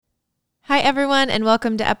everyone, and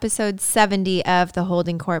welcome to episode 70 of the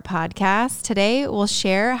Holding Court podcast. Today, we'll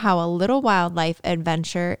share how a little wildlife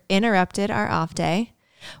adventure interrupted our off day.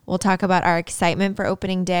 We'll talk about our excitement for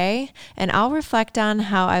opening day, and I'll reflect on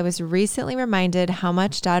how I was recently reminded how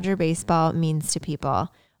much Dodger baseball means to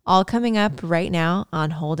people. All coming up right now on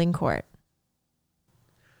Holding Court.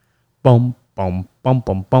 Bum bum bum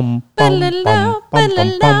bum bum bum bum bum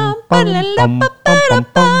bum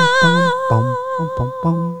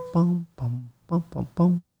bum bum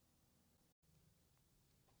bum.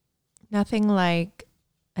 Nothing like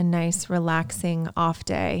a nice, relaxing off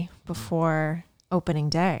day before opening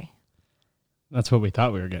day. That's what we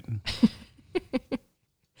thought we were getting.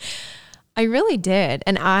 I really did.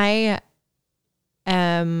 And I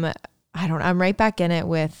don't know, I'm right back in it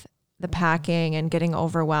with the packing and getting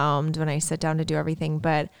overwhelmed when I sit down to do everything.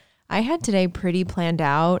 But I had today pretty planned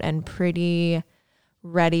out and pretty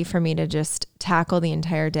ready for me to just tackle the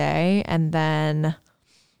entire day. And then,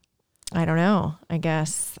 I don't know, I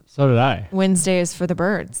guess. So did I. Wednesday is for the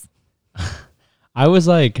birds. I was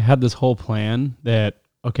like, had this whole plan that,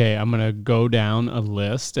 okay, I'm going to go down a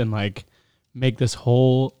list and like make this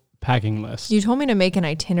whole packing list. You told me to make an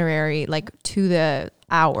itinerary like to the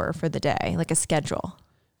hour for the day, like a schedule.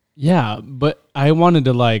 Yeah, but I wanted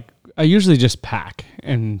to I usually just pack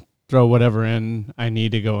and throw whatever in I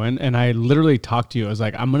need to go in. And I literally talked to you. I was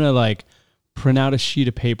like, I'm going to print out a sheet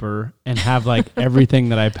of paper and have everything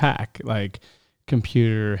that I pack, like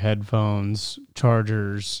computer, headphones,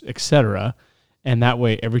 chargers, etc. And that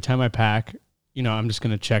way, every time I pack, I'm just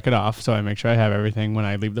going to check it off. So I make sure I have everything when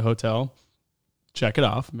I leave the hotel, check it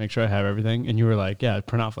off, make sure I have everything. And you were like, yeah,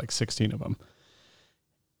 print off 16 of them.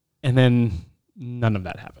 And then none of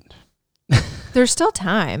that happened. There's still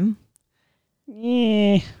time.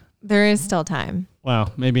 Yeah. There is still time.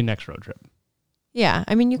 Well, maybe next road trip. Yeah.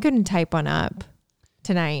 I mean, you can type one up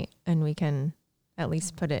tonight and we can at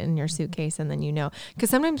least put it in your suitcase and then because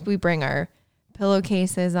sometimes we bring our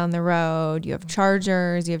pillowcases on the road. You have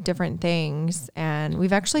chargers, you have different things. And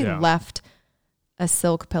we've actually left a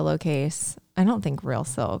silk pillowcase. I don't think real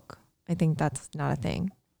silk. I think that's not a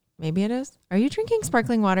thing. Maybe it is. Are you drinking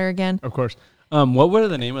sparkling water again? Of course. What were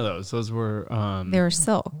the name of those? Those were... They were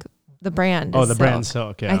Silk. The brand is the Silk. Brand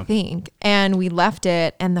Silk, yeah. I think. And we left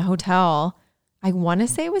it and the hotel, I want to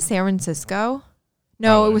say it was San Francisco.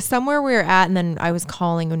 No, Probably. It was somewhere we were at, and then I was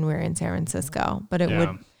calling when we were in San Francisco. But it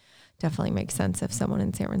would definitely make sense if someone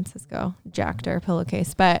in San Francisco jacked our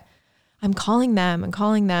pillowcase. But I'm calling them,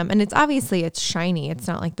 and it's shiny. It's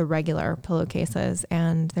not like the regular pillowcases.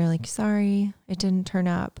 And they're like, sorry, it didn't turn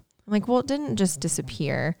up. I'm like, well, it didn't just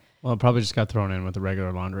disappear. Well, it probably just got thrown in with the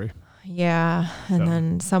regular laundry. Yeah. And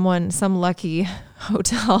then some lucky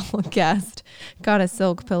hotel guest got a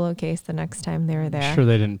silk pillowcase the next time they were there. I'm sure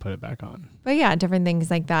they didn't put it back on. But yeah, different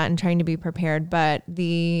things like that and trying to be prepared. But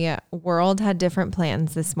the world had different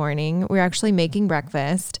plans this morning. We were actually making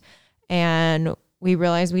breakfast and we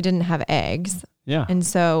realized we didn't have eggs. Yeah. And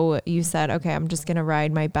so you said, okay, I'm just going to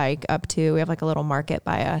ride my bike up to, we have a little market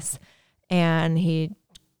by us. And he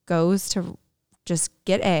goes to just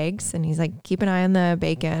get eggs and he's like, keep an eye on the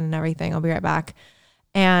bacon and everything. I'll be right back.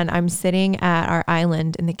 And I'm sitting at our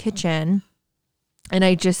island in the kitchen and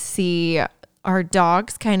I just see our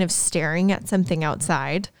dogs kind of staring at something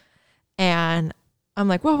outside. And I'm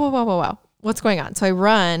like, whoa. What's going on? So I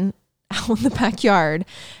run out in the backyard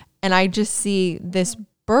and I just see this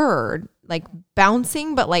bird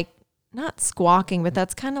bouncing, but not squawking, but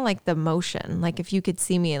that's kind of the motion. If you could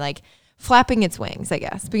see me flapping its wings, I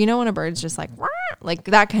guess. But when a bird's just like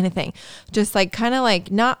that kind of thing, just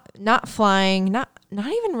not flying, not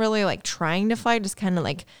even really trying to fly, just kind of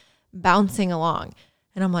bouncing along.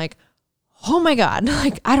 And I'm like, oh my God.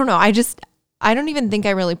 I don't know. I don't even think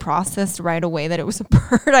I really processed right away that it was a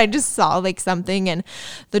bird. I just saw something and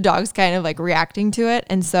the dog's kind of reacting to it.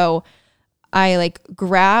 And so I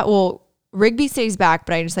Rigby stays back,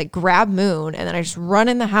 but I just grab Moon and then I just run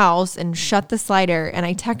in the house and shut the slider and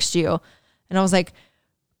I text you and I was like,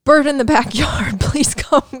 bird in the backyard, please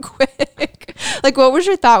come quick. What was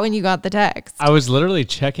your thought when you got the text? I was literally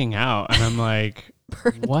checking out and I'm like,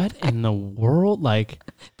 what in the world?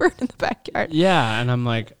 Bird in the backyard. Yeah. And I'm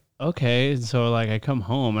like, okay. So I come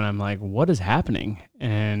home and I'm like, what is happening?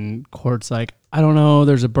 And Court's like, I don't know.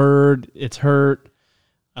 There's a bird. It's hurt.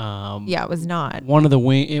 Yeah, it was not. One of the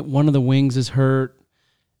wings is hurt.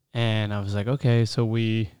 And I was like, okay, so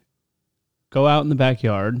we go out in the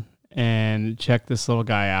backyard and check this little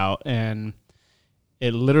guy out. And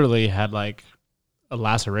it literally had a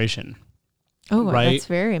laceration. Oh, right? That's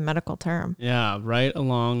very medical term. Yeah, right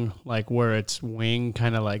along where its wing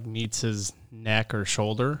kind of meets his neck or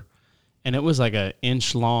shoulder. And it was 1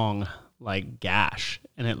 inch long like gash,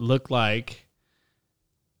 and it looked like,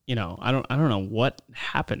 I don't know what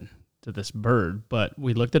happened to this bird, but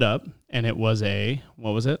we looked it up, and it was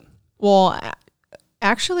what was it? Well,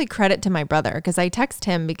 actually credit to my brother, because I text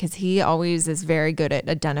him because he always is very good at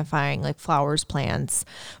identifying like flowers, plants,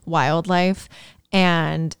 wildlife.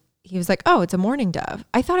 And he was like, oh, it's a mourning dove.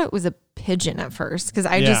 I thought it was a pigeon at first because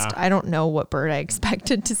I don't know what bird I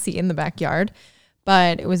expected to see in the backyard,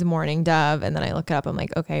 but it was a mourning dove. And then I look it up. I'm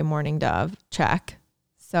like, okay, mourning dove, check.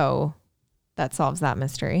 So that solves that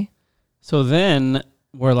mystery. So then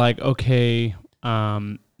we're like, okay,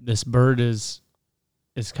 this bird is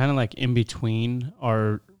kind of like in between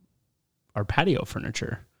our patio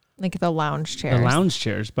furniture. Like the lounge chairs. The lounge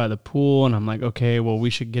chairs by the pool. And I'm like, okay, well, we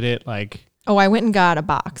should get it like... Oh, I went and got a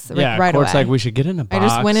box right Court's away. like, we should get in a box. I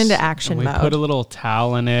just went into action mode. We put a little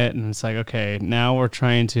towel in it, and it's like, okay, now we're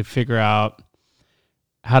trying to figure out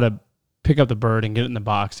how to pick up the bird and get it in the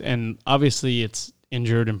box. And obviously it's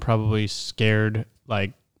injured and probably scared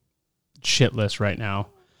like shitless right now.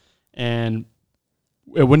 And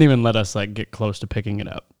it wouldn't even let us like get close to picking it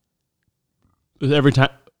up. It was every time.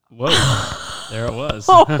 Whoa, there it was.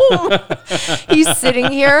 He's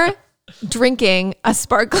sitting here drinking a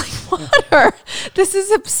sparkling water. This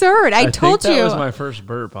is absurd. I told you. That was my first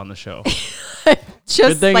burp on the show. Just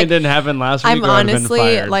good thing it didn't happen last week. I'm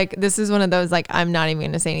honestly like, this is one of those, like, I'm not even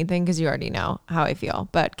going to say anything because you already know how I feel,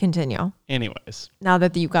 but continue. Anyways. Now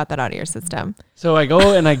that you got that out of your system. So I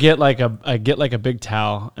go and I get like a big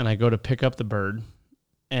towel, and I go to pick up the bird,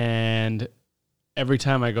 and every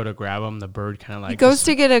time I go to grab him, the bird kind of like... He goes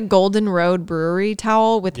to get a Golden Road Brewery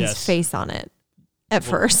towel with his face on it at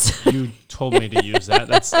first. You told me to use that.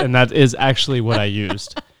 That is actually what I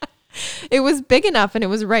used. It was big enough and it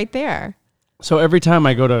was right there. So every time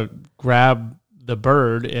I go to grab the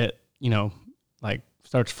bird, it, like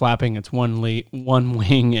starts flapping its one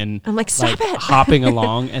wing, and I'm like, stop it. Hopping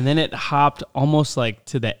along. And then it hopped almost like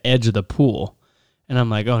to the edge of the pool. And I'm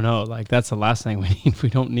like, oh no, like that's the last thing we need. We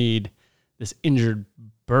don't need this injured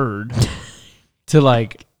bird to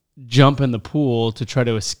like jump in the pool to try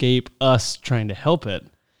to escape us trying to help it.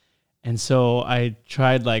 And so I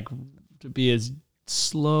tried like to be as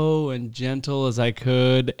slow and gentle as I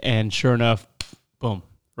could, and sure enough, boom,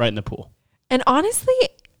 right in the pool. And honestly,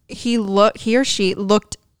 he or she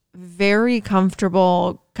looked very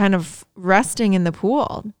comfortable kind of resting in the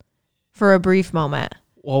pool for a brief moment.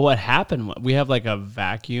 Well, what happened, we have like a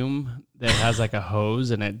vacuum that has like a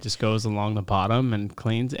hose, and it just goes along the bottom and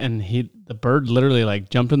cleans, and the bird literally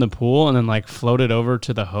like jumped in the pool and then like floated over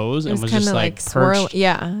to the hose and was just like perched.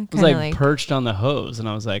 It was like perched on the hose, and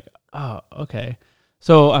I was like, oh, okay.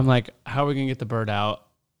 So I'm like, how are we going to get the bird out?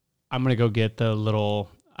 I'm going to go get the little,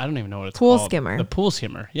 I don't even know what it's called. Pool skimmer. The pool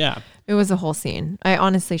skimmer, yeah. It was a whole scene. I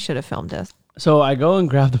honestly should have filmed this. So I go and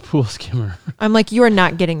grab the pool skimmer. I'm like, you are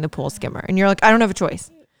not getting the pool skimmer. And you're like, I don't have a choice.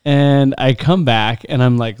 And I come back and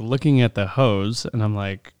I'm like looking at the hose, and I'm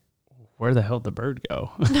like, where the hell did the bird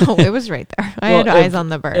go? No, it was right there. I had eyes on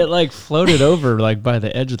the bird. It like floated over like by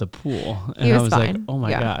the edge of the pool. And I was fine. like, oh my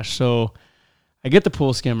gosh. So I get the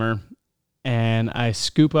pool skimmer and I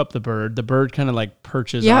scoop up the bird. The bird kind of like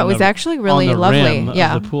perches it was actually really lovely.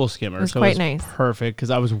 Of the pool skimmer. It was quite nice. Perfect, because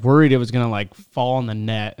I was worried it was going to like fall on the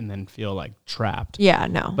net and then feel like trapped. Yeah,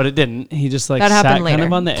 no. But it didn't. He just like sat kind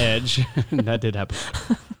of on the edge. That did happen.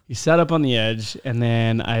 He sat up on the edge, and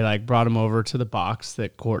then I like brought him over to the box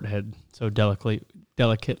that Court had so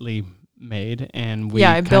delicately made, and we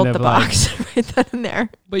I built the box right then and there.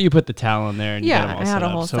 But you put the towel in there, and you got him all I had set a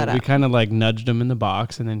up. whole So setup. we kind of like nudged him in the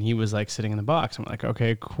box, and then he was like sitting in the box. I'm like,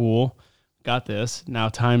 okay, cool, got this. Now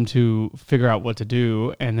time to figure out what to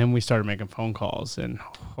do, and then we started making phone calls, and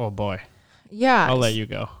oh boy, I'll let you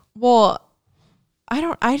go. Well,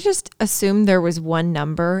 I just assumed there was one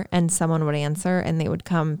number and someone would answer and they would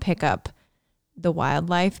come pick up the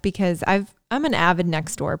wildlife, because I'm an avid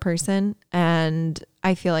Nextdoor person, and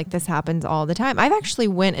I feel like this happens all the time. I've actually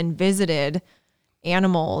went and visited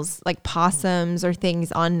animals like possums or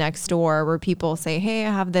things on Nextdoor where people say, hey,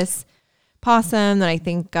 I have this possum that I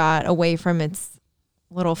think got away from its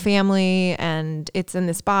little family and it's in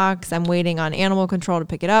this box. I'm waiting on animal control to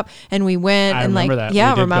pick it up. And we went and like, that.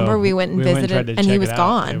 We went and visited, and he was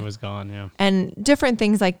gone. It was gone, yeah. And different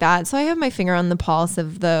things like that. So I have my finger on the pulse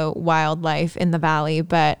of the wildlife in the valley,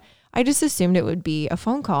 but I just assumed it would be a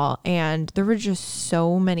phone call, and there were just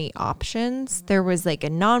so many options. There was like a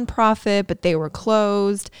nonprofit, but they were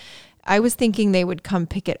closed. I was thinking they would come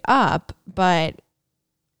pick it up, but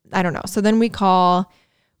I don't know. So then we call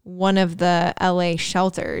one of the LA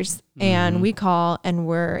shelters, and we call, and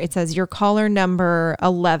it says your caller number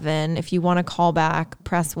 11. If you want to call back,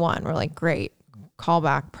 press 1. We're like, great.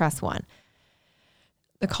 callback, press 1.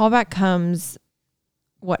 The callback comes,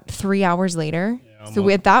 3 hours later? Yeah, So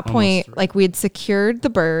at that point, 3. like we had secured the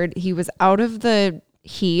bird. He was out of the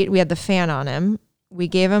heat. We had the fan on him. We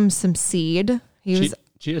gave him some seed.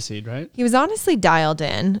 Chia seed, right? He was honestly dialed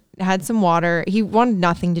in, had some water. He wanted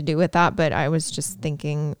nothing to do with that, but I was just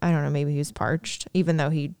thinking, I don't know, maybe he was parched, even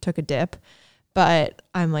though he took a dip. But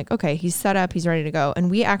I'm like, okay, he's set up, he's ready to go.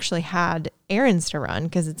 And we actually had errands to run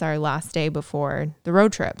because it's our last day before the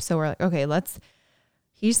road trip. So we're like, okay,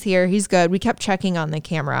 he's here, he's good. We kept checking on the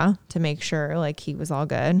camera to make sure like he was all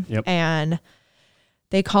good. Yep. And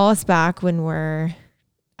they call us back when we're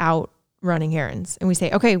out running errands. And we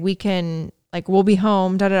say, okay, we can, like, we'll be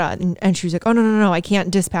home, da da da. And she was like, oh, no, I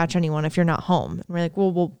can't dispatch anyone if you're not home. And we're like,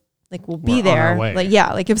 well, we'll be there. Like,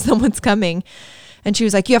 yeah, like if someone's coming. And she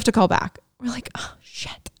was like, you have to call back. We're like, oh,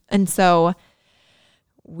 shit. And so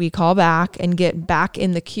we call back and get back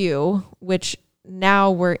in the queue, which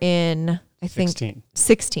now we're in, I think,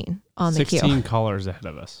 16 on the queue. 16 callers ahead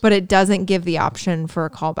of us. But it doesn't give the option for a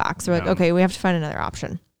callback. So we're like, okay, we have to find another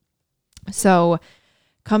option. So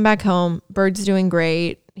come back home. Bird's doing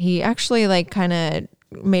great. He actually like kind of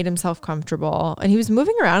made himself comfortable and he was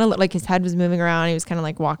moving around a little, like his head was moving around. He was kind of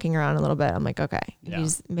like walking around a little bit. I'm like, okay,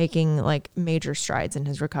 he's making like major strides in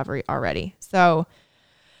his recovery already. So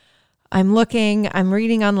I'm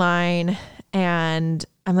reading online and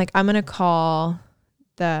I'm like, I'm going to call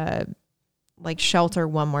the like shelter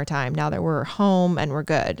one more time now that we're home and we're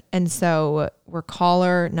good. And so we're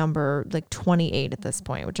caller number like 28 at this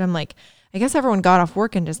point, which I'm like, I guess everyone got off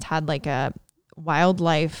work and just had like a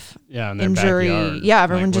wildlife injury. Backyard. Yeah.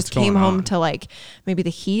 Everyone like, just came home to like maybe the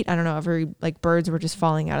heat. I don't know. Like birds were just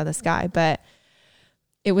falling out of the sky, but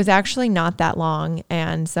it was actually not that long.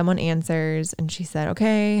 And someone answers and she said,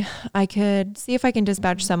 okay, I could see if I can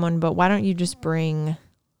dispatch someone, but why don't you just bring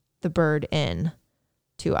the bird in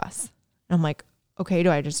to us? And I'm like, okay, do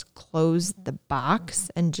I just close the box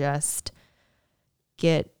and just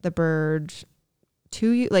get the bird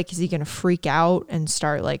to you? Like, is he going to freak out and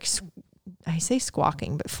start like, I say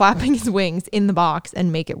squawking, but flapping his wings in the box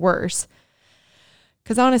and make it worse?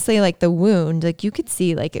 Because honestly, like the wound, like you could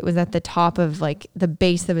see like it was at the top of like the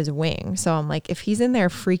base of his wing. So I'm like, if he's in there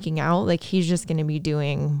freaking out, like he's just going to be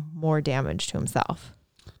doing more damage to himself.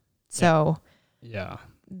 So yeah.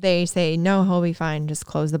 They say, no, he'll be fine. Just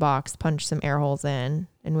close the box, punch some air holes in,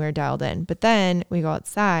 and we're dialed in. But then we go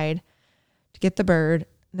outside to get the bird.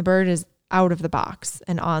 And the bird is out of the box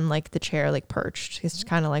and on like the chair, like perched. He's just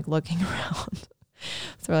kind of like looking around.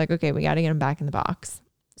 So we're like, okay, we got to get him back in the box.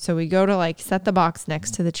 So we go to like set the box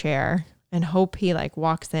next to the chair and hope he like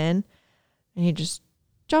walks in and he just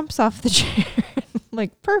jumps off the chair.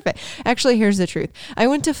 Like, perfect. Actually, here's the truth. I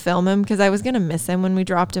went to film him because I was going to miss him when we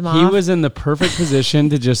dropped him off. He was in the perfect position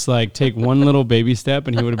to just like take one little baby step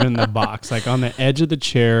and he would have been in the box, like on the edge of the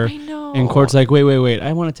chair. I know. And Court's like, wait.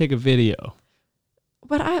 I want to take a video.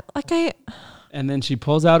 But and then she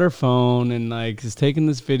pulls out her phone and like is taking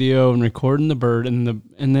this video and recording the bird and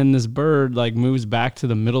then this bird like moves back to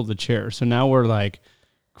the middle of the chair. So now we're like,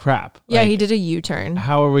 crap. Yeah, like, he did a U-turn.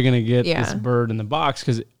 How are we going to get this bird in the box?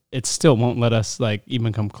 Because it still won't let us like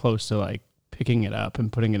even come close to like picking it up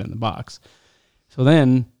and putting it in the box. So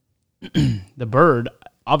then the bird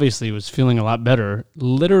obviously was feeling a lot better,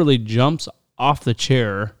 literally jumps off the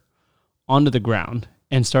chair onto the ground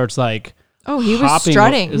and starts like, oh, he was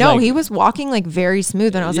strutting. No, he was walking like very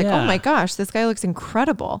smooth. And I was like, oh my gosh, this guy looks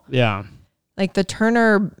incredible. Yeah. Like the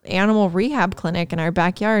Turner Animal Rehab Clinic in our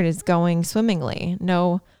backyard is going swimmingly.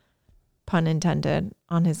 No pun intended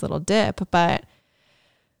on his little dip. But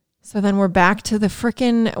so then we're back to the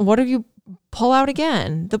frickin', what do you pull out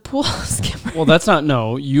again? The pool skimmer. Well, that's not,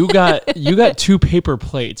 no, you got 2 paper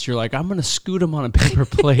plates. You're like, I'm going to scoot him on a paper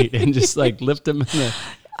plate and just like lift him in the...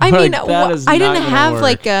 I mean, I didn't have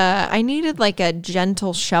work. I needed like a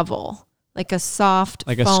gentle shovel, like a soft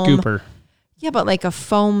like foam. A scooper. Yeah, but like a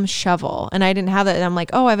foam shovel. And I didn't have that. And I'm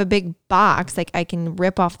like, oh, I have a big box. Like I can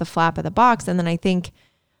rip off the flap of the box. And then I think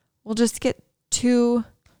we'll just get 2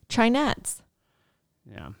 chinettes.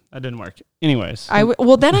 Yeah, that didn't work. Anyways.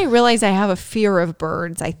 Well, then I realized I have a fear of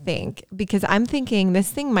birds, I think, because I'm thinking this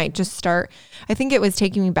thing might just start. I think it was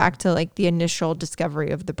taking me back to like the initial discovery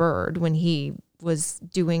of the bird when he was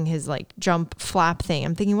doing his like jump flap thing.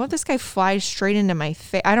 I'm thinking, what if this guy flies straight into my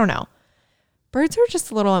face? I don't know. Birds are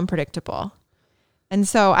just a little unpredictable. And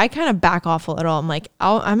so I kind of back off a little. I'm like,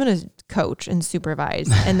 I'm going to coach and supervise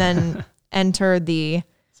and then enter the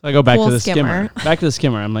So I go back to the skimmer. Back to the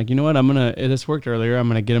skimmer. I'm like, you know what? This worked earlier. I'm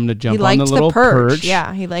going to get him to jump on the little perch.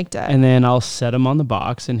 Yeah, he liked it. And then I'll set him on the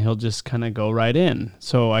box and he'll just kind of go right in.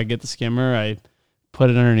 So I get the skimmer. I put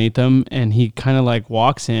it underneath him, and he kind of like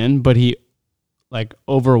walks in, but he like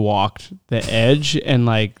overwalked the edge and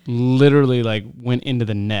like literally like went into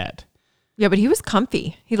the net. Yeah, but he was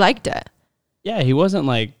comfy. He liked it. Yeah, he wasn't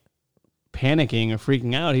like panicking or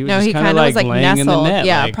freaking out. He was No, just he kind of was like laying nestled. in the net.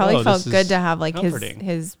 Yeah, like, probably felt this good is to have like comforting.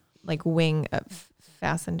 his like wing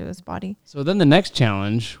fastened to his body. So then the next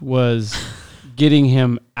challenge was getting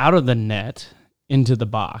him out of the net into the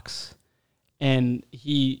box, and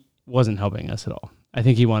he wasn't helping us at all. I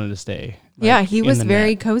think he wanted to stay. Like, yeah, he in was the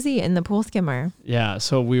very net. cozy in the pool skimmer. Yeah,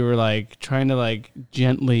 so we were like trying to like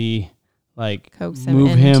gently like Coax him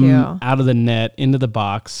move him into- out of the net into the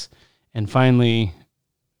box, and finally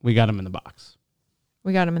we got him in the box.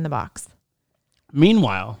 We got him in the box.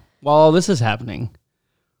 Meanwhile, while all this is happening,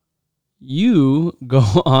 you go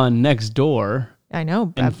on Nextdoor I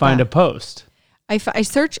know. and find a post. I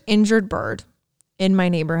search injured bird in my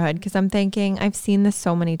neighborhood because I'm thinking I've seen this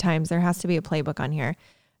so many times. There has to be a playbook on here.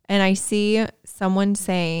 And I see someone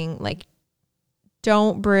saying like,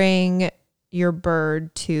 don't bring your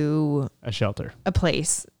bird to A shelter. a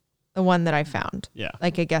place, the one that I found. Yeah.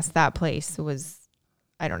 Like, I guess that place was,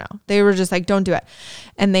 I don't know. They were just like, don't do it.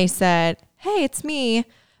 And they said, hey, it's me.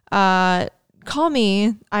 Call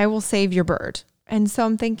me. I will save your bird. And so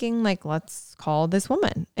I'm thinking like, let's call this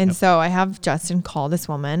woman. And so I have Justin call this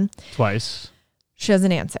woman. Twice. She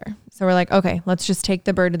doesn't answer. So we're like, okay, let's just take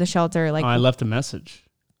the bird to the shelter. Like, I left a message.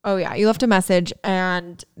 oh yeah, you left a message.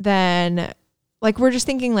 And then like, we're just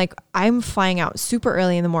thinking like, I'm flying out super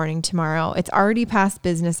early in the morning tomorrow. It's already past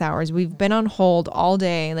business hours. We've been on hold all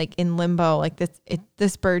day, like in limbo, like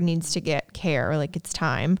this bird needs to get care. Like it's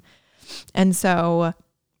time. And so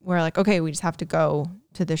we're like, okay, we just have to go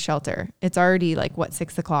to the shelter. It's already like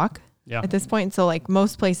 6:00 Yeah. at this point. So like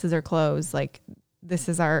most places are closed. Like this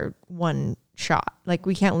is our one shot. Like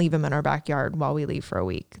we can't leave him in our backyard while we leave for a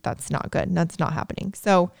week. That's not good. That's not happening.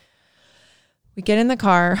 So we get in the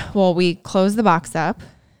car. Well, we close the box up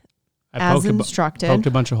as instructed. Poked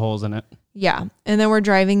a bunch of holes in it. Yeah. And then we're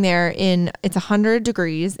driving there it's 100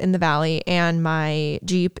 degrees in the valley, and my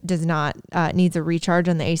Jeep does not, needs a recharge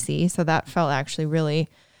on the AC. So that felt actually really,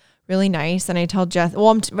 really nice. And I tell Jess,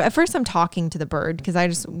 well, at first I'm talking to the bird because I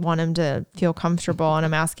just want him to feel comfortable. And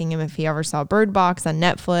I'm asking him if he ever saw Bird Box on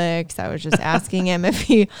Netflix. I was just asking him if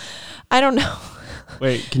I don't know.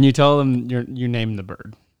 Wait, can you tell them you named the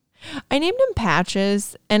bird? I named him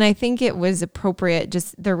Patches, and I think it was appropriate.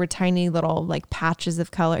 Just there were tiny little like patches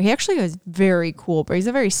of color. He actually was very cool, but he's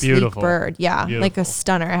a very sleek Beautiful. bird. Yeah, Beautiful. like a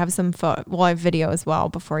stunner. I have some I have video as well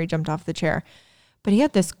before he jumped off the chair. But he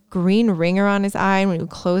had this green ring around his eye, and when he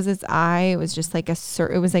would close his eye, it was just like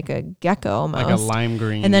it was like a gecko almost. Like a lime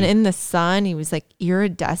green. And then in the sun, he was like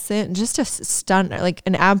iridescent, just a stunner, like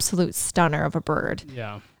an absolute stunner of a bird.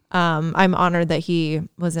 Yeah. I'm honored that he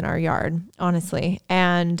was in our yard, honestly.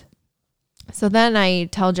 And so then I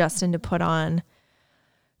tell Justin to put on,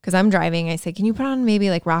 because I'm driving, I say, can you put on maybe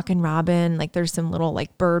like Rockin' Robin? Like there's some little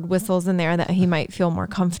like bird whistles in there that he might feel more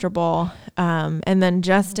comfortable. And then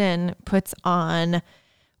Justin puts on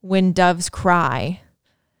When Doves Cry.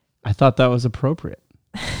 I thought that was appropriate.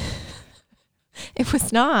 It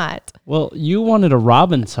was not. Well, you wanted a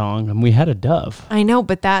robin song and we had a dove. I know,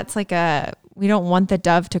 but that's like we don't want the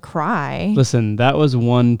dove to cry. Listen, that was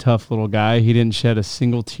one tough little guy. He didn't shed a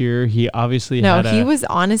single tear. He obviously he was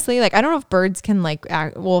honestly like, I don't know if birds can like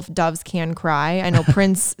act, well, if doves can cry. I know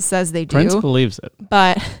Prince says they do. Prince believes it.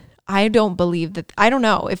 But I don't believe that. I don't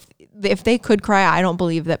know if they could cry. I don't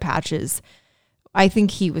believe that Patches. I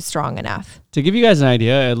think he was strong enough. To give you guys an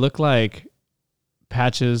idea, it looked like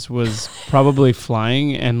Patches was probably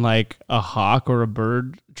flying and like a hawk or a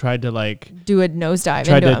bird tried to like Do a nosedive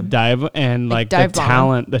tried into to him. dive and like dive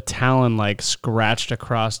bomb. the talon like scratched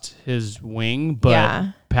across his wing, but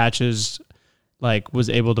Yeah. Patches like was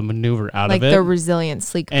able to maneuver out Like of it. the resilient,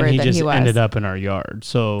 sleek and bird he that just he was. ended up in our yard.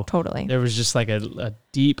 So Totally. there was just like a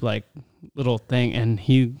deep like little thing, and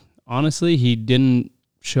he honestly he didn't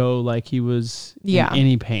show like he was Yeah. in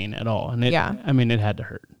any pain at all. And it I mean it had to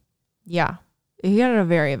hurt. Yeah. He had a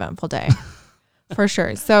very eventful day. For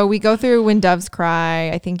sure. So we go through When Doves Cry.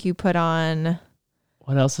 I think you put on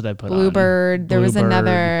What else did I put on? Bluebird. There was Bluebird,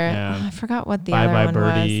 another. yeah. I forgot what the Bye other Bye one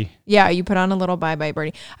Birdie. was. Yeah, you put on a little Bye Bye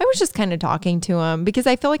Birdie. I was just kind of talking to him because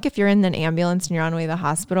I feel like if you're in an ambulance and you're on the way to the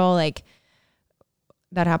hospital, like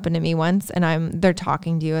that happened to me once, and they're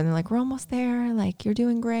talking to you and they're like, we're almost there. Like, you're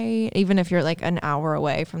doing great. Even if you're like an hour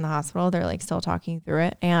away from the hospital, they're like still talking through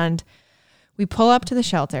it. And we pull up to the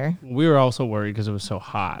shelter. We were also worried because it was so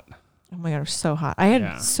hot. Oh my God, it was so hot. I had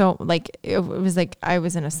it was like I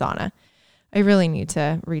was in a sauna. I really need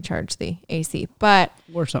to recharge the AC, but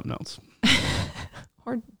Or something else.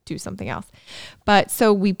 or do something else. But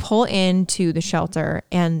so we pull into the shelter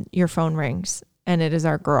and your phone rings and it is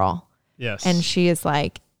our girl. Yes. And she is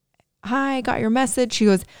like, hi, I got your message. She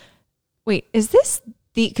goes, wait, is this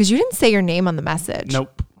because you didn't say your name on the message.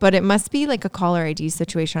 Nope. But it must be like a caller ID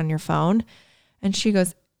situation on your phone. And she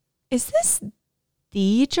goes, is this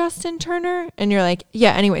the Justin Turner? And you're like,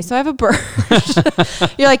 yeah, anyway, so I have a bird.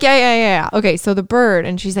 You're like, yeah. Okay, so the bird.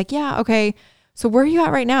 And she's like, yeah, okay. So where are you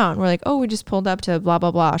at right now? And we're like, oh, we just pulled up to blah,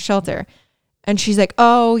 blah, blah shelter. And she's like,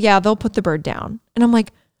 oh, yeah, they'll put the bird down. And I'm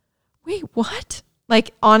like, wait, what?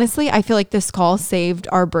 Like, honestly, I feel like this call saved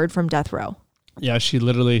our bird from death row. Yeah, she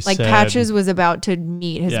literally like said, Patches was about to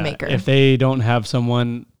meet his maker. If they don't have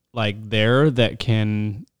someone like there that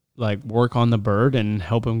can like work on the bird and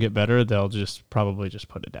help him get better, they'll just probably just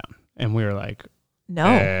put it down. And we were like, no.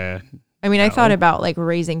 I mean, no. I thought about like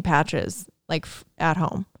raising Patches like at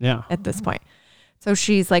home. Yeah. At this point. So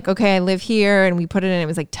she's like, okay, I live here. And we put it in, it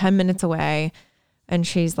was like 10 minutes away. And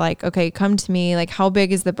she's like, okay, come to me. Like, how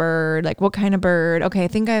big is the bird? Like, what kind of bird? Okay, I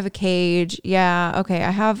think I have a cage. Yeah. Okay.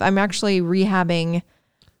 I'm actually rehabbing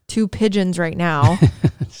 2 pigeons right now.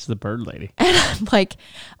 It's the bird lady. And I'm like,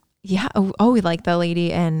 yeah. Oh, we like the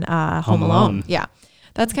lady in Home Alone. Yeah.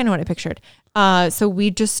 That's kind of what I pictured. So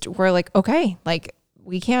we just were like, okay, like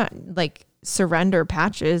we can't like surrender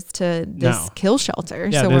Patches to this kill shelter.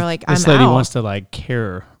 Yeah, so we're like, this lady wants to like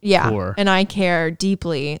care. Yeah. For. And I care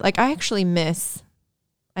deeply. Like I actually miss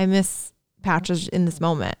Patches in this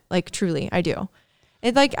moment. Like truly, I do.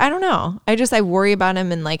 It's like, I don't know. I worry about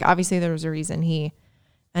him. And like, obviously there was a reason he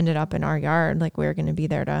ended up in our yard. Like we were going to be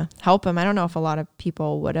there to help him. I don't know if a lot of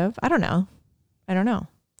people would have, I don't know.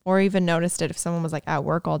 Or even noticed it if someone was like at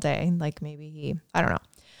work all day, like maybe I don't know.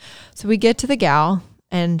 So we get to the gal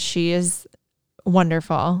and she is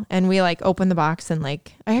wonderful. And we like open the box and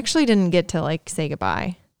like, I actually didn't get to like say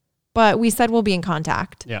goodbye, but we said we'll be in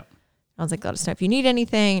contact. Yeah. I was like, let us know if you need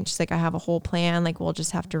anything. And she's like, I have a whole plan. Like, we'll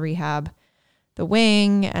just have to rehab the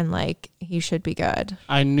wing and like, he should be good.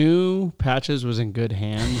 I knew Patches was in good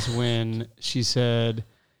hands when she said,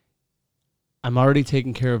 I'm already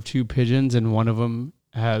taking care of 2 pigeons and one of them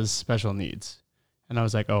has special needs. And I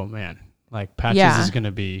was like, oh man, like Patches is going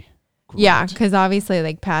to be great. Yeah. Cause obviously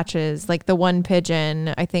like Patches, like the one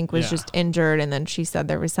pigeon I think was just injured. And then she said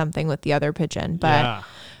there was something with the other pigeon, but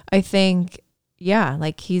I think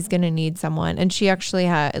like he's going to need someone. And she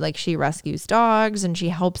actually she rescues dogs and she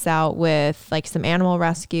helps out with like some animal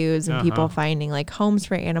rescues and people finding like homes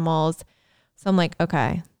for animals. So I'm like,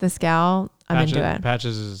 okay, this gal, I'm into it.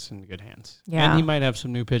 Patches is in good hands. Yeah. And he might have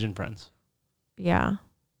some new pigeon friends. Yeah.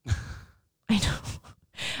 I know.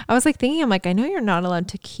 I was like thinking, I'm like, I know you're not allowed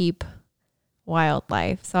to keep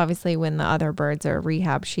wildlife. So obviously when the other birds are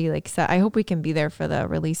rehab, she like said, I hope we can be there for the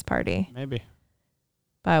release party. Maybe.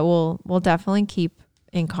 But we'll definitely keep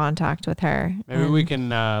in contact with her. Maybe we can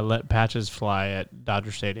let Patches fly at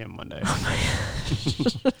Dodger Stadium one day.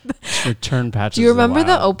 Return Patches. Do you remember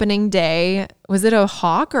the opening day? Was it a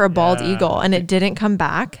hawk or a bald eagle? And it didn't come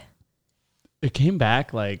back? It came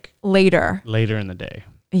back like later in the day.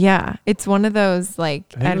 Yeah. It's one of those like.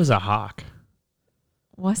 I think it was a hawk.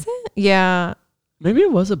 Was it? Yeah. Maybe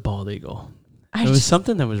it was a bald eagle. It was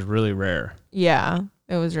something that was really rare. Yeah.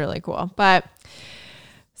 It was really cool. But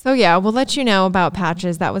so yeah, we'll let you know about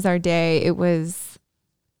Patches. That was our day. It was,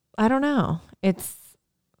 I don't know.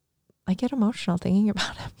 I get emotional thinking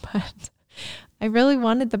about it, but I really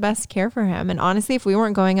wanted the best care for him. And honestly, if we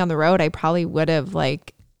weren't going on the road, I probably would have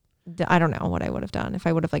like, I don't know what I would have done if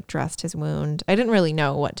I would have like dressed his wound. I didn't really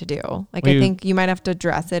know what to do. Like, I think you might have to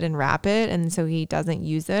dress it and wrap it. And so he doesn't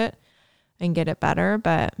use it and get it better.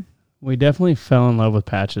 But we definitely fell in love with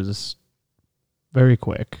Patches very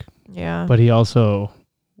quick. Yeah. But he also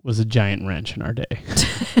was a giant wrench in our day.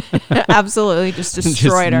 Absolutely. Just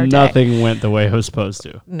destroyed our day. Nothing went the way it was supposed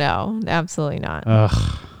to. No, absolutely not.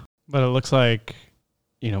 But it looks like,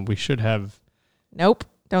 we should have. Nope.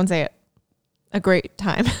 Don't say it. A great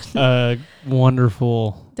time.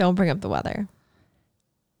 Wonderful. Don't bring up the weather.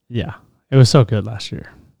 Yeah. It was so good last year.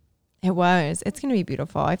 It was. It's going to be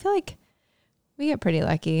beautiful. I feel like we get pretty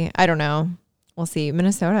lucky. I don't know. We'll see.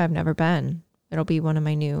 Minnesota, I've never been. It'll be one of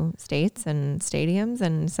my new states and stadiums.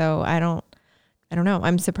 And so I don't know.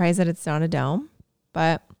 I'm surprised that it's not a dome,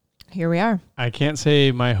 but here we are. I can't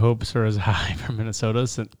say my hopes are as high for Minnesota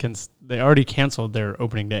since they already canceled their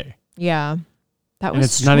opening day. Yeah. That was and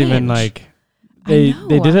it's strange. Not even like they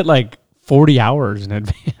did it like 40 hours in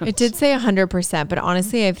advance. It did say 100%, but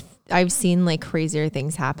honestly, I've seen like crazier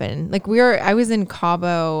things happen. Like I was in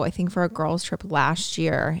Cabo, I think for a girls trip last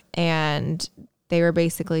year, and they were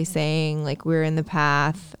basically saying like we're in the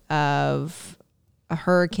path of a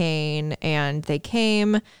hurricane, and they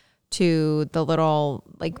came to the little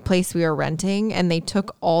like place we were renting, and they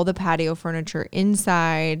took all the patio furniture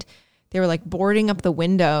inside. They were like boarding up the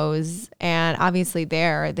windows, and obviously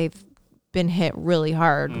they've been hit really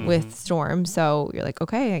hard with storms. So you're like,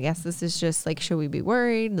 okay, I guess this is just like, should we be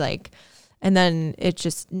worried? Like, and then it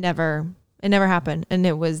just never happened. And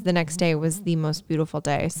it was the next day was the most beautiful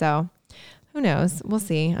day. So who knows? We'll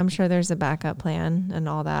see. I'm sure there's a backup plan and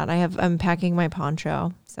all that. I'm packing my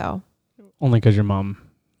poncho. So Only because your mom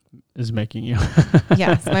is making you.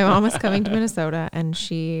 yes, my mom was coming to Minnesota, and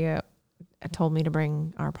she told me to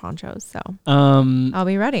bring our ponchos. So I'll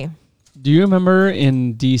be ready. Do you remember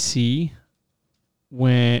in DC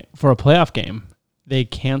when for a playoff game, they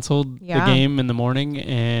canceled the game in the morning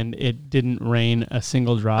and it didn't rain a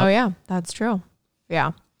single drop? Oh yeah, that's true.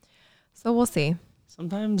 Yeah. So we'll see.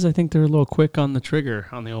 Sometimes I think they're a little quick on the trigger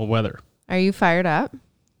on the old weather. Are you fired up?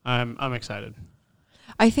 I'm excited.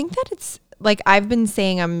 I think that it's like I've been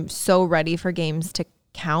saying, I'm so ready for games to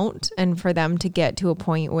count and for them to get to a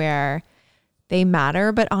point where they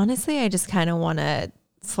matter. But honestly, I just kind of want to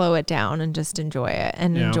slow it down and just enjoy it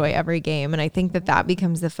and enjoy every game. And I think that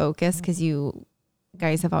becomes the focus, because you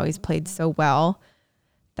guys have always played so well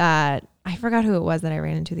that I forgot who it was that I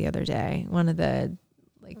ran into the other day. One of the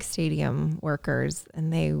like stadium workers,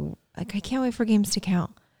 and they like, I can't wait for games to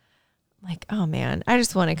count. I'm like, oh man, I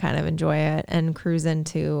just want to kind of enjoy it and cruise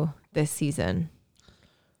into this season.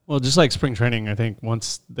 Well, just like spring training, I think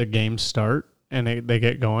once the games start and they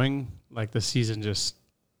get going, like the season just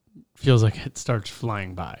feels like it starts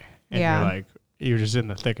flying by. And you're like, you're just in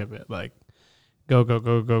the thick of it. Like go,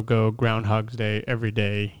 Groundhog's Day every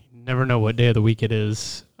day. Never know what day of the week it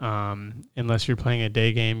is. Unless you're playing a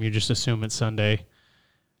day game, you just assume it's Sunday.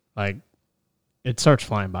 Like it starts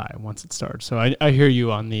flying by once it starts. So I hear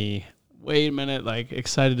you on the wait a minute, like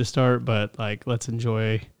excited to start, but like let's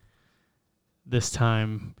enjoy this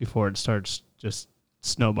time before it starts just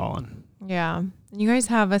snowballing. Yeah. You guys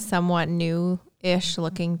have a somewhat new-ish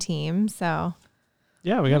looking team, so.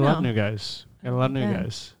 Yeah, we got a lot of new guys. We got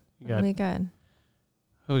Really good.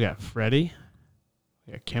 Who we got? Freddie.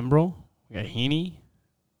 We got Kimbrel. We got Heaney.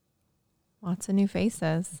 Lots of new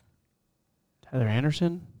faces. Tyler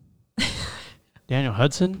Anderson. Daniel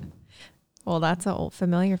Hudson. Well, that's an old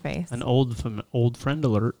familiar face. An old friend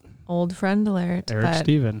alert. Old friend alert. Eric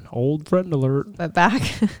Steven. Old friend alert. But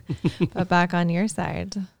back on your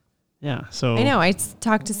side. Yeah. So I know. I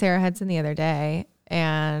talked to Sarah Hudson the other day,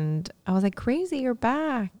 and I was like, "Crazy, you're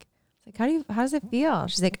back." Like, how does it feel?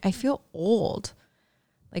 She's like, "I feel old,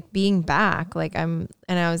 like being back." Like and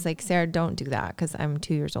I was like, "Sarah, don't do that, because I'm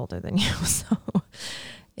 2 years older than you. So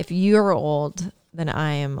if you're old, then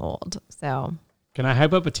I am old." So can I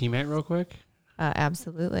hype up a teammate real quick?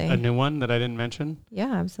 Absolutely. A new one that I didn't mention?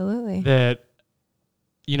 Yeah, absolutely. That,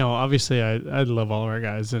 obviously I love all of our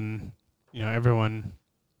guys, and, everyone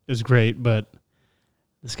is great, but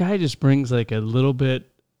this guy just brings like a little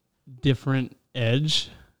bit different edge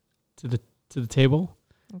to the table.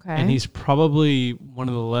 Okay. And he's probably one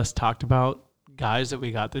of the less talked about guys that we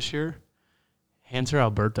got this year. Hanser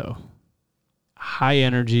Alberto. High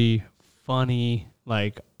energy, funny,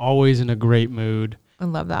 like always in a great mood. I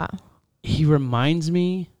love that. He reminds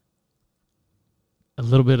me a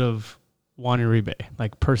little bit of Juan Uribe,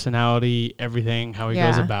 like personality, everything, how he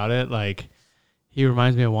goes about it. Like he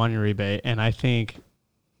reminds me of Juan Uribe, and I think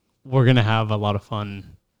we're going to have a lot of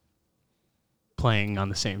fun playing on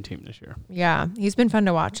the same team this year. Yeah, he's been fun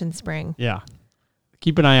to watch in spring. Yeah.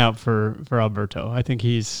 Keep an eye out for Alberto. I think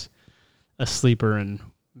he's a sleeper, and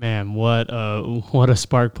man, what a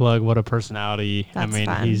spark plug, what a personality. That's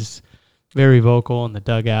fun. He's very vocal in the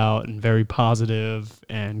dugout and very positive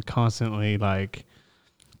and constantly like,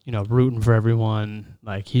 rooting for everyone.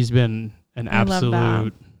 Like he's been an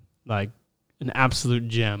absolute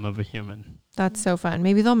gem of a human. That's so fun.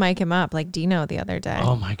 Maybe they'll mic him up like Dino the other day.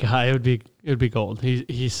 Oh my God. It would be gold.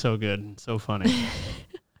 He's so good and so funny.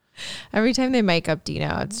 Every time they mic up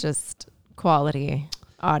Dino, it's just quality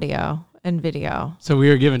audio and video. So we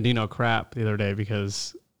were giving Dino crap the other day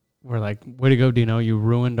because we're like, way to go, Dino. You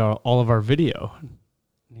ruined all of our video.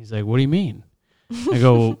 And he's like, what do you mean? I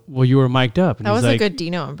go, well, you were mic'd up. And that was like, a good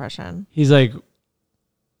Dino impression. He's like,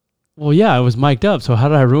 well, yeah, I was mic'd up. So how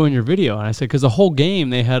did I ruin your video? And I said, because the whole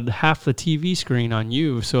game, they had half the TV screen on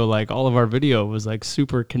you. So like all of our video was like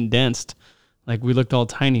super condensed. Like we looked all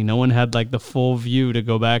tiny. No one had like the full view to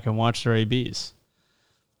go back and watch their ABs.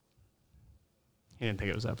 He didn't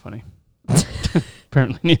think it was that funny.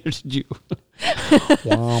 Apparently neither did you.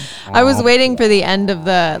 I was waiting for the end of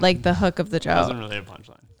the hook of the joke. It wasn't really a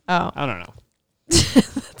punchline. Oh. I don't know.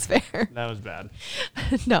 That's fair. That was bad.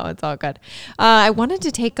 No, it's all good. I wanted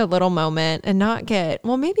to take a little moment and not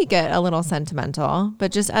maybe get a little sentimental,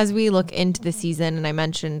 but just as we look into the season, and I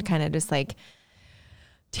mentioned kind of just like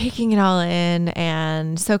taking it all in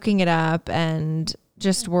and soaking it up and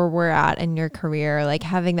just where we're at in your career, like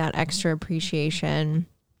having that extra appreciation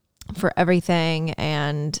for everything.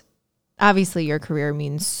 And obviously your career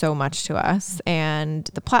means so much to us, and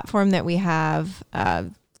the platform that we have,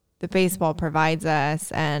 the baseball provides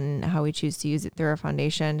us, and how we choose to use it through our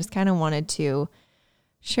foundation. Just kind of wanted to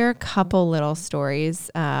share a couple little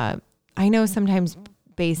stories. I know sometimes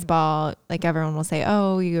baseball, like everyone will say,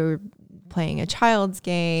 oh, you're playing a child's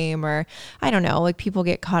game, or I don't know, like people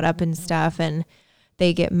get caught up in stuff and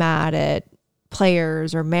they get mad at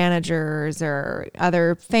players or managers or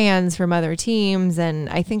other fans from other teams. And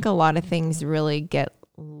I think a lot of things really get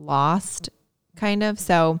lost kind of.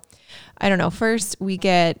 So I don't know. First, we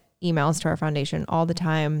get emails to our foundation all the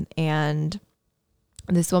time. And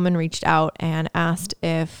this woman reached out and asked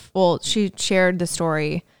she shared the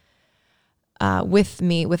story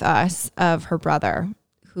with us of her brother,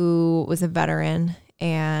 who was a veteran,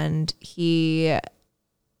 and he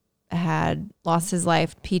had lost his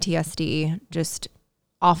life, PTSD, just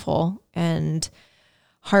awful and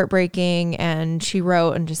heartbreaking. And she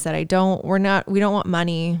wrote and just said, we don't want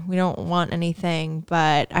money. We don't want anything,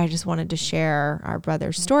 but I just wanted to share our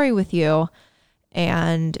brother's story with you.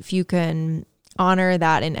 And if you can honor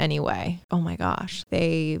that in any way. Oh my gosh.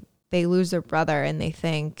 They lose their brother and they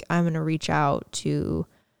think, I'm going to reach out to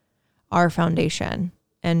our foundation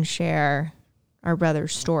and share our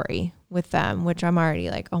brother's story with them, which I'm already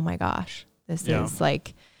like, oh my gosh, this is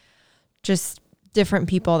like just different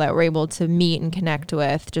people that we're able to meet and connect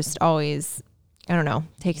with. Just always, I don't know,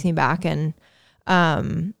 takes me back. And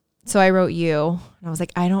so I wrote you and I was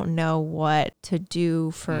like, I don't know what to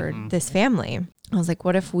do for this family. I was like,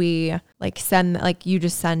 what if we you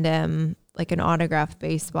just send him like an autographed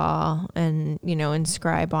baseball and,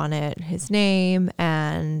 inscribe on it his name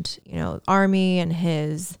and, Army and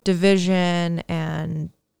his division and,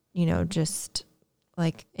 just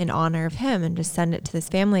like in honor of him, and just send it to this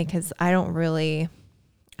family. Cause I don't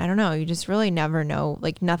know. You just really never know.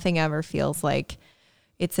 Like nothing ever feels like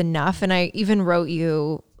it's enough. And I even wrote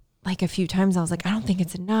you like a few times. I was like, I don't think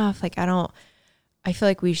it's enough. Like, I feel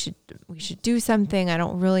like we should do something. I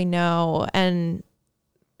don't really know. And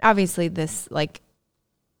obviously this, like,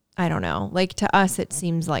 I don't know, like to us, it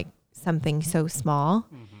seems like something so small,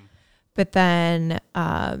 but then,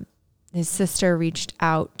 his sister reached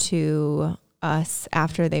out to us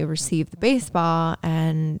after they received the baseball,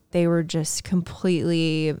 and they were just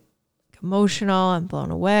completely emotional and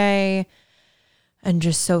blown away and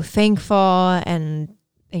just so thankful. And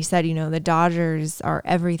they said, the Dodgers are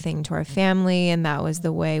everything to our family. And that was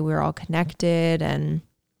the way we were all connected. And,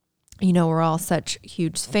 we're all such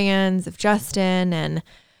huge fans of Justin. And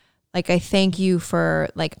like, I thank you for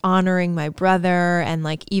like honoring my brother and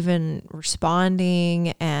like even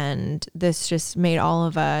responding. And this just made all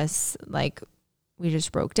of us like, we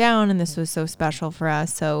just broke down, and this was so special for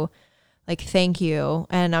us. So like, thank you.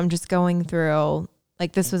 And I'm just going through,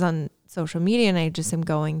 like, this was on social media, and I just am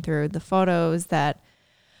going through the photos that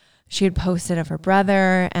she had posted of her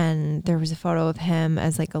brother. And there was a photo of him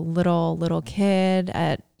as like a little kid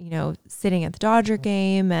at, sitting at the Dodger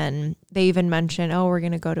game. And they even mentioned, oh, we're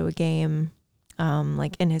going to go to a game,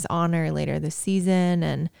 like in his honor later this season.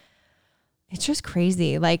 And it's just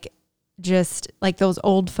crazy. Like, just like those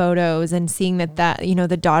old photos and seeing that,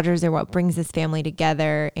 the Dodgers are what brings this family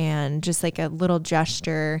together, and just like a little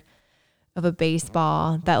gesture of a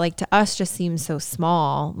baseball that like to us just seems so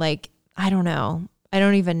small. Like, I don't know. I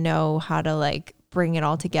don't even know how to like bring it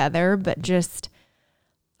all together, but just,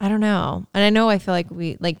 I don't know. And I know, I feel like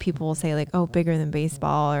we, like people will say like, oh, bigger than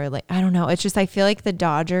baseball, or like, I don't know. It's just, I feel like the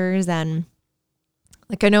Dodgers, and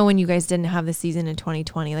like, I know when you guys didn't have the season in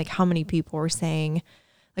 2020, like how many people were saying,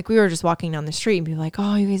 like we were just walking down the street and people were like,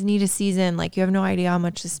 oh, you guys need a season. Like, you have no idea how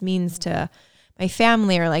much this means to my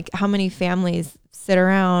family, or like how many families sit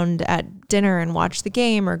around at dinner and watch the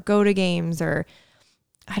game or go to games, or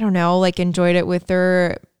I don't know, like enjoyed it with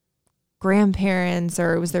their grandparents,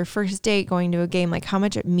 or it was their first date going to a game, like how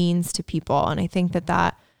much it means to people. And I think that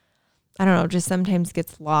I don't know, just sometimes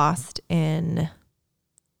gets lost in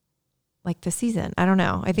like the season. I don't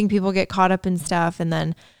know. I think people get caught up in stuff, and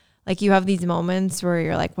then like you have these moments where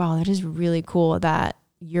you're like, wow, that is really cool that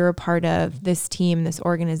you're a part of this team, this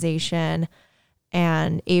organization,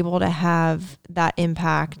 and able to have that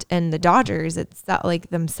impact. And the Dodgers, it's that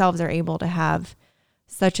like themselves are able to have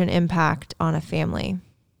such an impact on a family.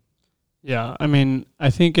 Yeah. I mean,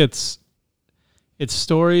 I think it's it's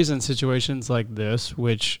stories and situations like this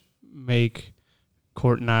which make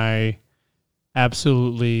Court and I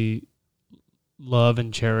absolutely love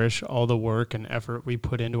and cherish all the work and effort we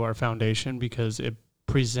put into our foundation, because it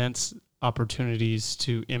presents opportunities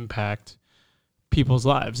to impact people's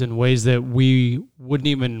lives in ways that we wouldn't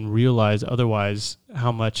even realize otherwise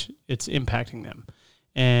how much it's impacting them.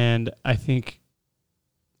 And I think,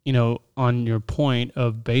 on your point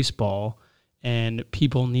of baseball and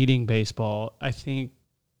people needing baseball, I think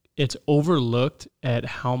it's overlooked at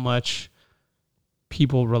how much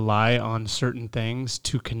people rely on certain things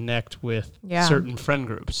to connect with certain friend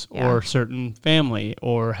groups or certain family,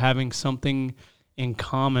 or having something in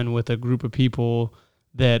common with a group of people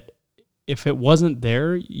that if it wasn't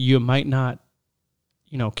there, you might not,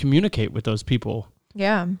 communicate with those people.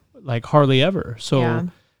 Yeah. Like hardly ever. So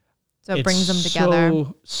it brings them together.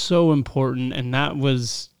 So important. And that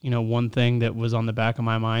was, one thing that was on the back of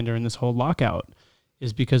my mind during this whole lockout,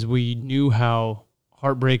 is because we knew how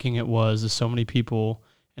heartbreaking it was to so many people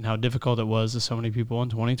and how difficult it was to so many people in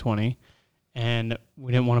 2020. And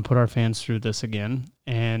we didn't want to put our fans through this again.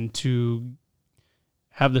 And to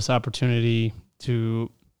have this opportunity to,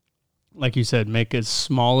 like you said, make as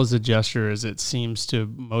small as a gesture as it seems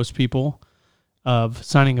to most people, of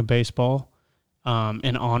signing a baseball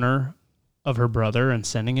in honor of her brother and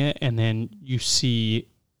sending it. And then you see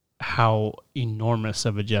how enormous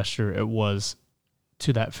of a gesture it was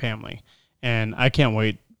to that family. And I can't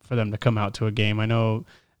wait for them to come out to a game. I know,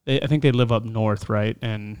 I think they live up north, right?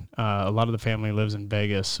 And a lot of the family lives in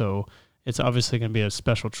Vegas. So it's obviously going to be a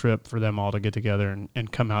special trip for them all to get together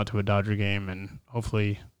and come out to a Dodger game. And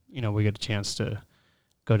hopefully, we get a chance to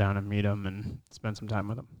go down and meet them and spend some time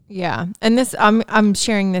with them. Yeah. And this, I'm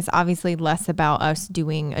sharing this obviously less about us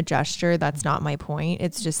doing a gesture. That's not my point.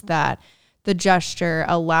 It's just that the gesture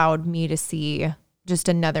allowed me to see just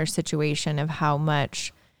another situation of how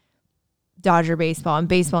much Dodger baseball and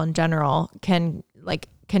baseball in general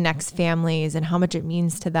connects families and how much it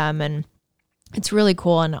means to them. And it's really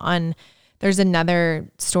cool. And there's another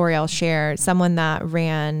story I'll share. Someone that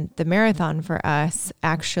ran the marathon for us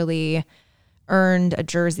actually earned a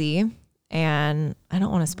jersey, and I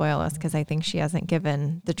don't want to spoil us because I think she hasn't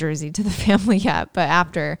given the jersey to the family yet, but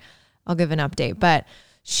after I'll give an update. But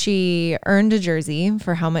she earned a jersey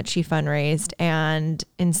for how much she fundraised, and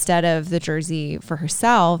instead of the jersey for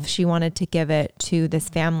herself, she wanted to give it to this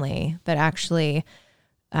family that actually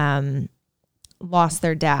lost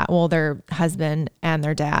their dad, their husband and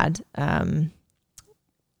their dad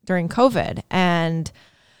during COVID. And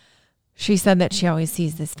she said that she always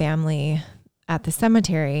sees this family at the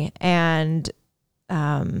cemetery. And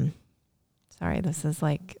sorry, this is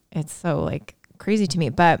it's so crazy to me,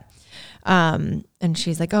 but and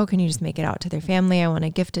she's like, oh, can you just make it out to their family? I want to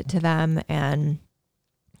gift it to them. And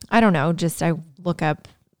I don't know, I look up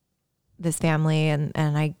this family and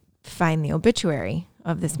I find the obituary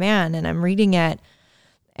of this man, and I'm reading it,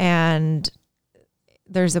 and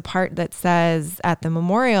there's a part that says at the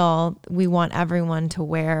memorial, we want everyone to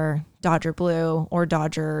wear Dodger blue or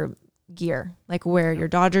Dodger gear, wear your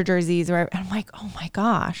Dodger jerseys. And I'm like, oh my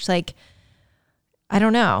gosh, I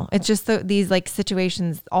don't know. It's just these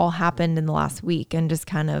situations all happened in the last week, and just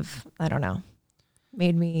kind of, I don't know,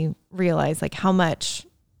 made me realize how much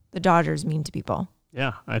the Dodgers mean to people.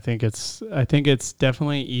 Yeah, I think it's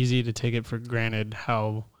definitely easy to take it for granted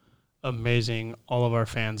how amazing all of our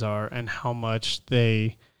fans are and how much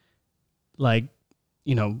they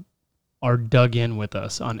are dug in with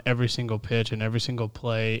us on every single pitch and every single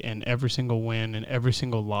play and every single win and every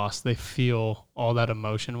single loss. They feel all that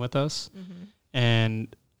emotion with us. Mm-hmm.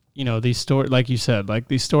 And, these stories, like you said,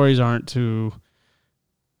 these stories aren't to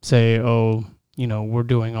say, oh, we're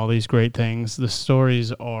doing all these great things. The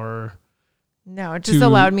stories are... No, it just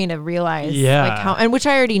allowed me to realize how, and which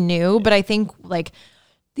I already knew, but I think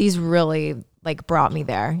these really brought me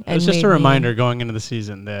there. It was just a reminder going into the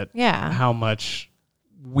season that how much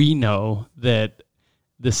we know that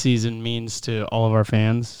the season means to all of our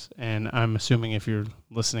fans. And I'm assuming if you're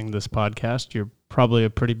listening to this podcast, you're probably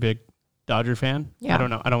a pretty big Dodger fan. Yeah. I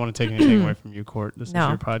don't know. I don't want to take anything away from you, Court. This is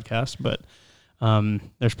your podcast, but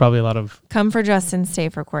there's probably a lot of... Come for Justin, stay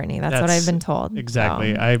for Courtney. That's what I've been told.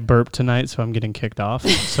 Exactly. I burped tonight, so I'm getting kicked off.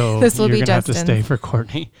 So this will you're be going to have to stay for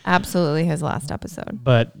Courtney. Absolutely his last episode.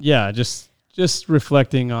 But yeah, just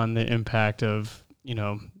reflecting on the impact of,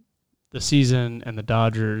 the season and the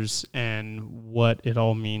Dodgers and what it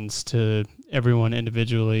all means to everyone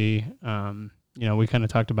individually. We kind of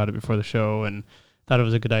talked about it before the show and thought it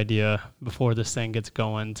was a good idea before this thing gets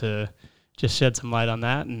going to just shed some light on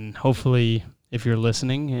that. And hopefully, if you're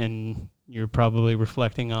listening and